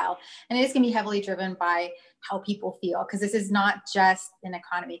for a while. And it is going to be heavily driven by how people feel, because this is not just an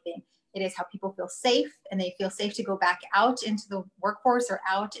economy thing. It is how people feel safe, and they feel safe to go back out into the workforce or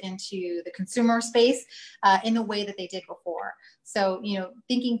out into the consumer space in the way that they did before. So,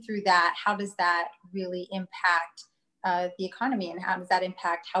 thinking through that, how does that really impact the economy, and how does that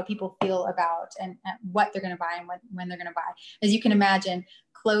impact how people feel about and what they're going to buy and when they're going to buy? As you can imagine,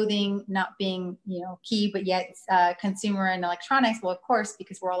 clothing not being, key, but yet consumer and electronics. Well, of course,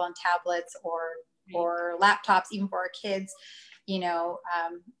 because we're all on tablets or laptops, even for our kids,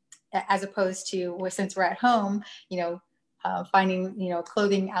 as opposed to, since we're at home, finding,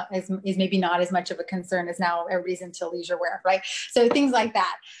 clothing is maybe not as much of a concern as now everybody's into leisure wear, right? So things like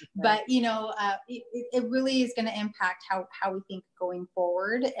that. But, it really is going to impact how we think going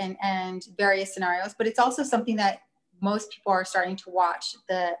forward and various scenarios. But it's also something that most people are starting to watch,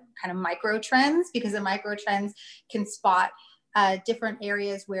 the kind of micro trends, because the micro trends can spot different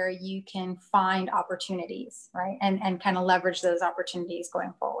areas where you can find opportunities, right? And kind of leverage those opportunities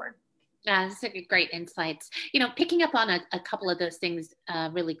going forward. Yeah, that's a great insights. Picking up on a couple of those things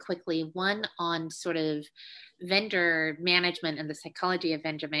really quickly. One on sort of vendor management and the psychology of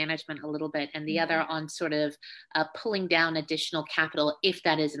vendor management a little bit, and the other on sort of pulling down additional capital if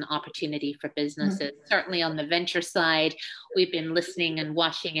that is an opportunity for businesses. Certainly on the venture side, we've been listening and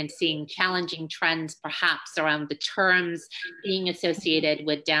watching and seeing challenging trends perhaps around the terms being associated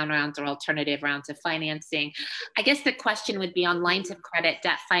with down rounds or alternative rounds of financing. I guess the question would be on lines of credit,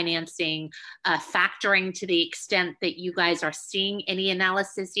 debt financing, factoring to the extent that you guys are seeing any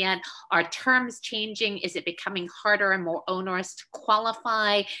analysis yet. Are terms changing? Is it becoming harder and more onerous to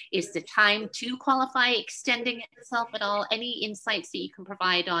qualify? Is the time to qualify extending itself at all? Any insights that you can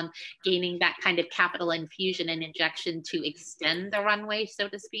provide on gaining that kind of capital infusion and injection to extend the runway, so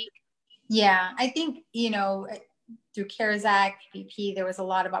to speak? Yeah, I think, through CARES Act, PPP, there was a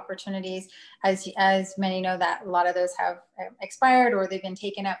lot of opportunities. As many know, that a lot of those have expired or they've been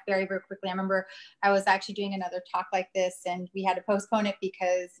taken up very, very quickly. I remember I was actually doing another talk like this, and we had to postpone it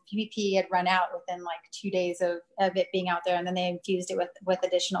because PPP had run out within like 2 days of it being out there, and then they infused it with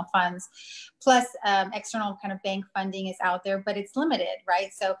additional funds. Plus, external kind of bank funding is out there, but it's limited,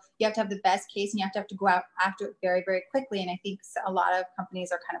 right? So you have to have the best case, and you have to go out after it very, very quickly. And I think a lot of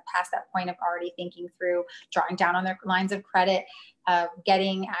companies are kind of past that point of already thinking through drawing down on their lines of credit,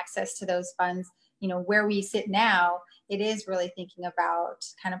 getting access to those funds. Where we sit now, it is really thinking about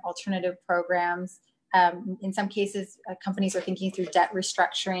kind of alternative programs. In some cases, companies are thinking through debt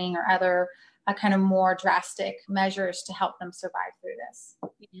restructuring or other a kind of more drastic measures to help them survive through this.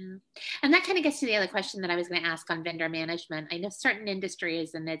 Yeah. And that kind of gets to the other question that I was going to ask on vendor management. I know certain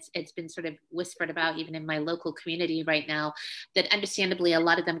industries, and it's been sort of whispered about even in my local community right now, that understandably a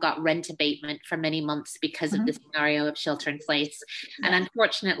lot of them got rent abatement for many months because of the scenario of shelter in place. And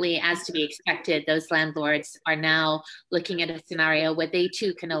unfortunately, as to be expected, those landlords are now looking at a scenario where they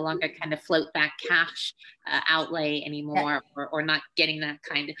too can no longer kind of float that cash outlay anymore, or not getting that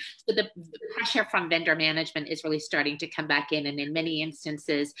kind of. So the pressure from vendor management is really starting to come back in, and in many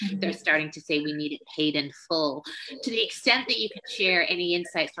instances they're starting to say we need it paid in full. To the extent that you can share any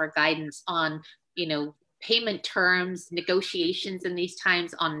insights or guidance on, payment terms, negotiations in these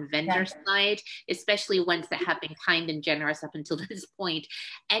times on vendor side, especially ones that have been kind and generous up until this point.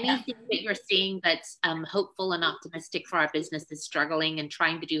 Anything that you're seeing that's hopeful and optimistic for our businesses struggling and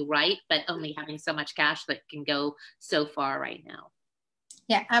trying to do right, but only having so much cash that can go so far right now?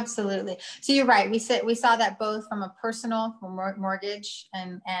 Yeah, absolutely. So you're right. We saw that both from a personal mortgage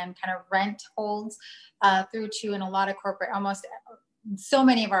and kind of rent holds through to in a lot of corporate, almost so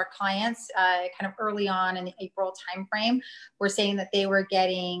many of our clients kind of early on in the April timeframe were saying that they were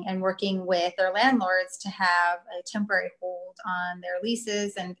getting and working with their landlords to have a temporary hold on their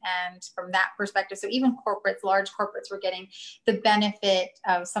leases. And from that perspective, so even corporates, large corporates were getting the benefit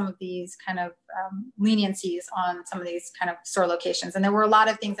of some of these kind of leniencies on some of these kind of store locations. And there were a lot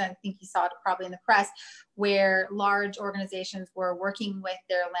of things that I think you saw probably in the press where large organizations were working with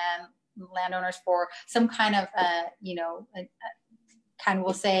their landowners for some kind of, kind of,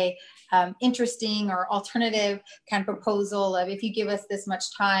 we'll say, interesting or alternative kind of proposal of, if you give us this much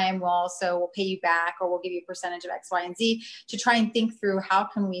time, we'll pay you back, or we'll give you a percentage of X, Y, and Z, to try and think through how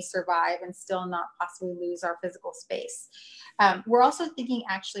can we survive and still not possibly lose our physical space. We're also thinking,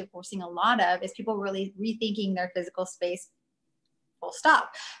 actually, what we're seeing a lot of is people really rethinking their physical space full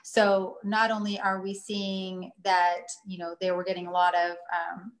stop. So not only are we seeing that, they were getting a lot of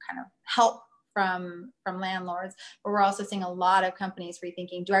kind of help from landlords, but we're also seeing a lot of companies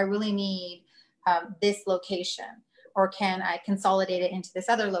rethinking, do I really need this location, or can I consolidate it into this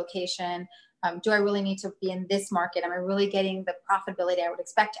other location? Do I really need to be in this market? Am I really getting the profitability I would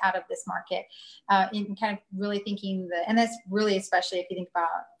expect out of this market? In kind of really thinking and that's really, especially if you think about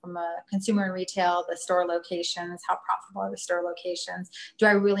from a consumer and retail, the store locations, how profitable are the store locations? Do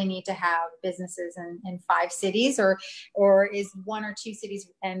I really need to have businesses in 5 cities, or is 1 or 2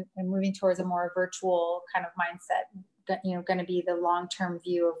 cities and moving towards a more virtual kind of mindset, going to be the long-term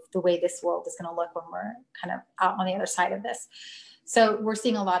view of the way this world is going to look when we're kind of out on the other side of this? So we're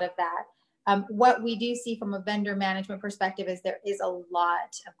seeing a lot of that. What we do see from a vendor management perspective is there is a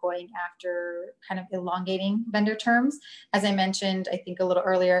lot of going after kind of elongating vendor terms. As I mentioned, I think a little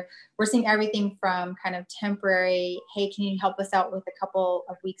earlier, we're seeing everything from kind of temporary, hey, can you help us out with a couple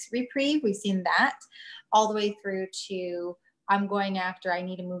of weeks reprieve? We've seen that, all the way through to, I'm going after, I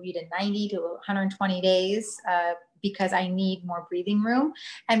need to move you to 90 to 120 days because I need more breathing room.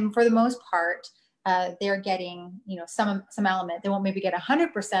 And for the most part, they're getting, some element. They won't maybe get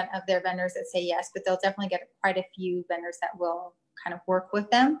 100% of their vendors that say yes, but they'll definitely get quite a few vendors that will kind of work with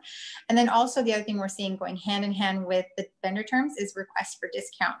them. And then also the other thing we're seeing going hand in hand with the vendor terms is requests for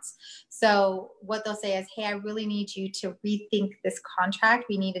discounts. So what they'll say is, hey, I really need you to rethink this contract.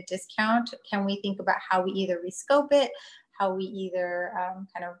 We need a discount. Can we think about how we either rescope it, how we either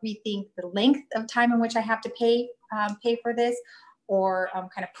kind of rethink the length of time in which I have to pay for this, or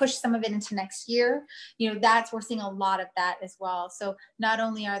kind of push some of it into next year. We're seeing a lot of that as well. So not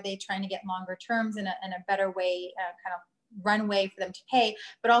only are they trying to get longer terms and a better way, kind of runway for them to pay,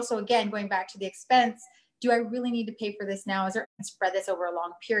 but also, again, going back to the expense, do I really need to pay for this now? Is there spread this over a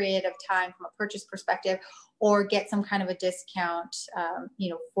long period of time from a purchase perspective, or get some kind of a discount,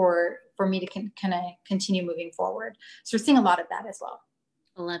 for me to kind of continue moving forward? So we're seeing a lot of that as well.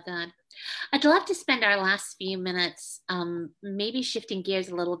 I love that. I'd love to spend our last few minutes maybe shifting gears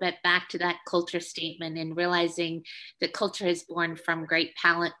a little bit back to that culture statement, and realizing that culture is born from great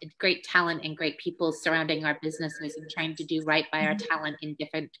talent and great people surrounding our businesses and trying to do right by our talent in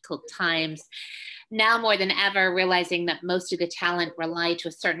difficult times. Now more than ever, realizing that most of the talent rely to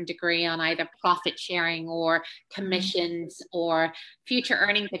a certain degree on either profit sharing or commissions or future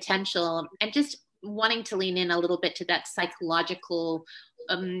earning potential, and just wanting to lean in a little bit to that psychological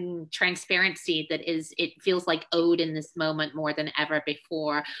transparency that it feels like owed in this moment more than ever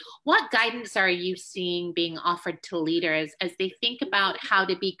before. What guidance are you seeing being offered to leaders as they think about how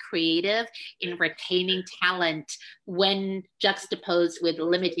to be creative in retaining talent when juxtaposed with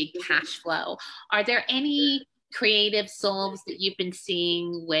limited cash flow? Are there any creative solves that you've been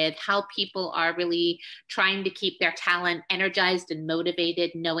seeing with how people are really trying to keep their talent energized and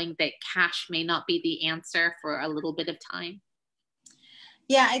motivated, knowing that cash may not be the answer for a little bit of time?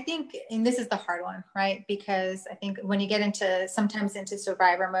 Yeah, I think, and this is the hard one, right? Because I think when you get sometimes into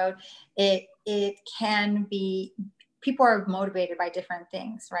survivor mode, it can be, people are motivated by different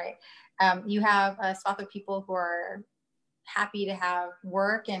things, right? You have a swath of people who are happy to have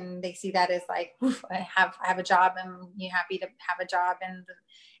work, and they see that as like, oof, I have a job, and you're happy to have a job,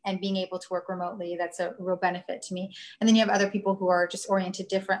 and being able to work remotely, that's a real benefit to me. And then you have other people who are just oriented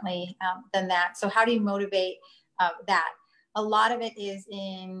differently than that. So how do you motivate that? A lot of it is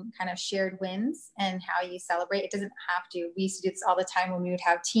in kind of shared wins and how you celebrate. It doesn't have to. We used to do this all the time when we would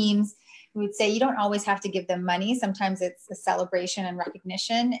have teams. We would say you don't always have to give them money. Sometimes it's a celebration and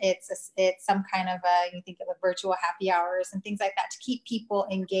recognition. It's some kind of you think of a virtual happy hours and things like that to keep people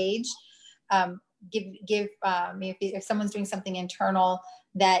engaged. If someone's doing something internal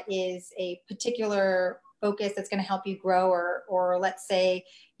that is a particular focus that's going to help you grow, or let's say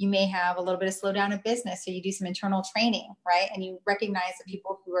you may have a little bit of slowdown in business, so you do some internal training, right? And you recognize the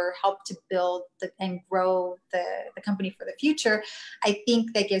people who are helped to build and grow the company for the future. I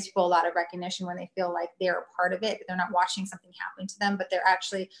think that gives people a lot of recognition when they feel like they're a part of it. They're not watching something happen to them, but they're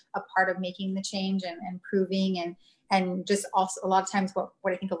actually a part of making the change and improving. And just also a lot of times what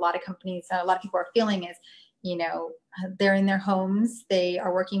I think a lot of people are feeling is, they're in their homes, they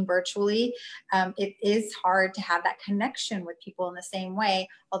are working virtually. It is hard to have that connection with people in the same way,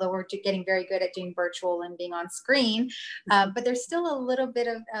 although we're getting very good at doing virtual and being on screen. But there's still a little bit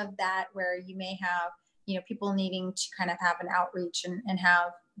of that where you may have, people needing to kind of have an outreach and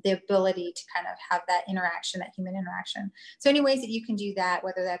have the ability to kind of have that interaction, that human interaction. So any ways that you can do that,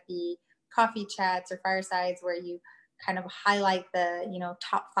 whether that be coffee chats or firesides where you kind of highlight the,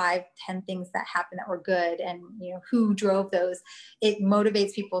 top 5-10 things that happened that were good, and, who drove those. It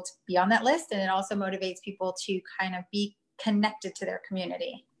motivates people to be on that list. And it also motivates people to kind of be connected to their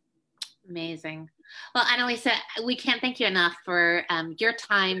community. Amazing. Well, Analisa, we can't thank you enough for your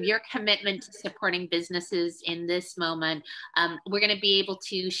time, your commitment to supporting businesses in this moment. We're going to be able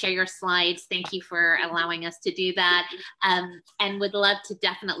to share your slides. Thank you for allowing us to do that. And would love to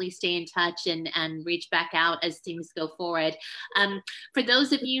definitely stay in touch and reach back out as things go forward. For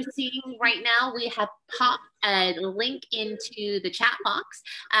those of you seeing right now, we have popped a link into the chat box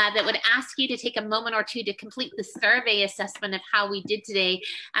that would ask you to take a moment or two to complete the survey assessment of how we did today,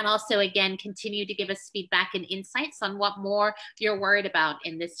 and also again continue to give us feedback and insights on what more you're worried about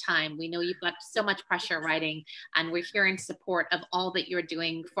in this time. We know you've got so much pressure writing, and we're here in support of all that you're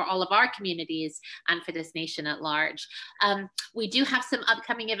doing for all of our communities and for this nation at large. We do have some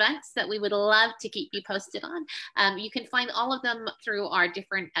upcoming events that we would love to keep you posted on. You can find all of them through our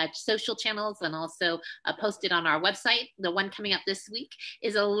different social channels, and also posted on our website. The one coming up this week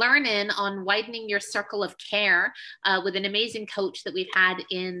is a learn-in on widening your circle of care with an amazing coach that we've had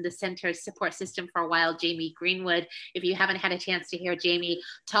in the center's support system for a while, Jamie Greenwood. If you haven't had a chance to hear Jamie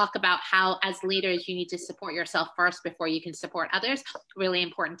talk about how as leaders you need to support yourself first before you can support others, really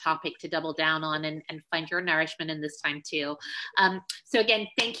important topic to double down on and find your nourishment in this time too. So again,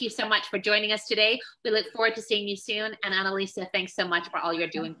 thank you so much for joining us today. We look forward to seeing you soon. And Analisa, thanks so much for all you're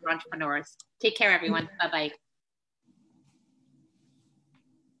doing for entrepreneurs. Take care, everyone. Bye-bye.